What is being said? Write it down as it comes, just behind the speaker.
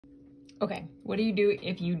Okay, what do you do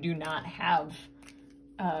if you do not have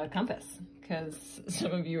a compass? Because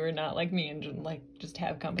some of you are not like me and just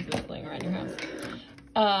have compasses laying around your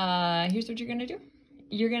house. Here's what you're gonna do.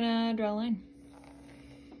 You're gonna draw a line.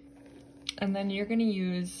 And then you're gonna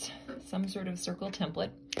use some sort of circle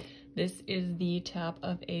template. This is the top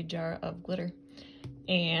of a jar of glitter.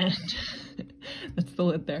 And that's the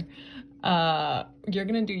lid there. You're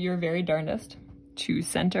gonna do your very darndest to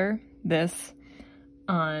center this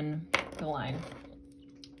on the line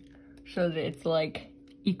so that it's like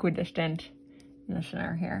equidistant in the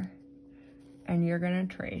center here. And you're gonna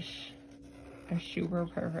trace a super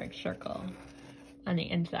perfect circle on the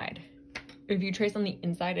inside. If you trace on the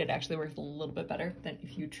inside, it actually works a little bit better than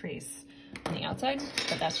if you trace on the outside,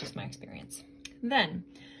 but that's just my experience. Then,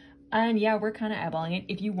 and yeah, we're kind of eyeballing it.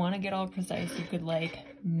 If you want to get all precise, you could like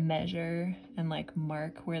measure and like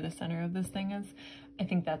mark where the center of this thing is. I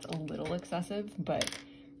think that's a little excessive, but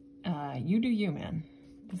you do you, man.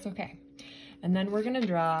 It's okay. And then we're gonna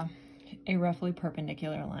draw a roughly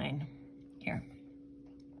perpendicular line here.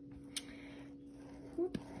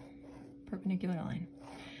 Whoop. Perpendicular line.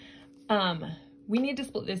 We need to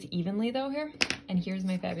split this evenly though here, and here's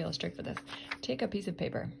my fabulous trick for this. Take a piece of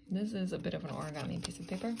paper. This is a bit of an origami piece of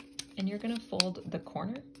paper, and you're gonna fold the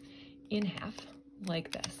corner in half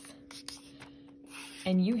like this.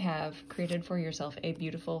 And you have created for yourself a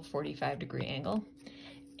beautiful 45-degree angle,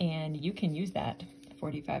 and you can use that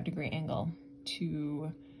 45-degree angle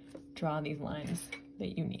to draw these lines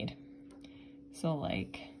that you need. So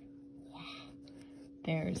like,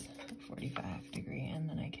 there's 45-degree, and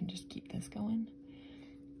then I can just keep this going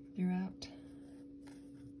throughout.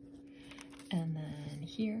 And then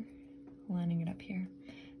here, lining it up here,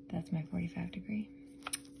 that's my 45-degree.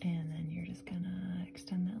 And then you're just gonna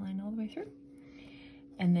extend that line all the way through.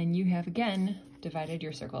 And then you have, again, divided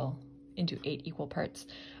your circle into 8 equal parts.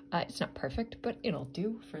 It's not perfect, but it'll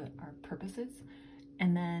do for our purposes.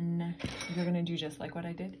 And then you're gonna do just like what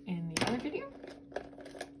I did in the other video.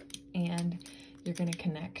 And you're gonna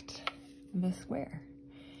connect the square.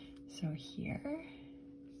 So here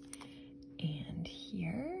and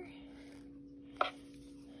here,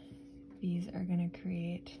 these are gonna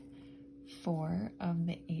create 4 of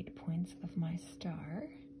the 8 points of my star.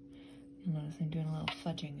 You'll notice I'm doing a little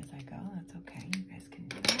fudging as I go. That's okay, you guys can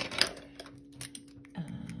do that.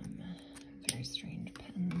 Very strange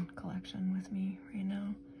pen collection with me right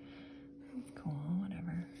now. Cool,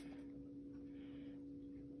 whatever.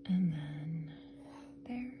 And then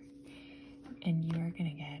there, and you are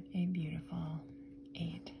gonna get a beautiful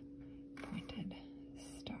 8-pointed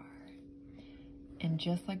star. And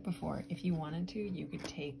just like before, if you wanted to, you could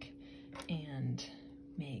take and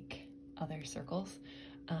make other circles.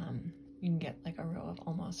 You can get like a row of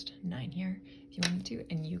almost 9 here if you wanted to,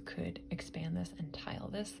 and you could expand this and tile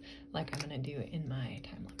this like I'm gonna do in my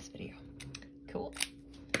time lapse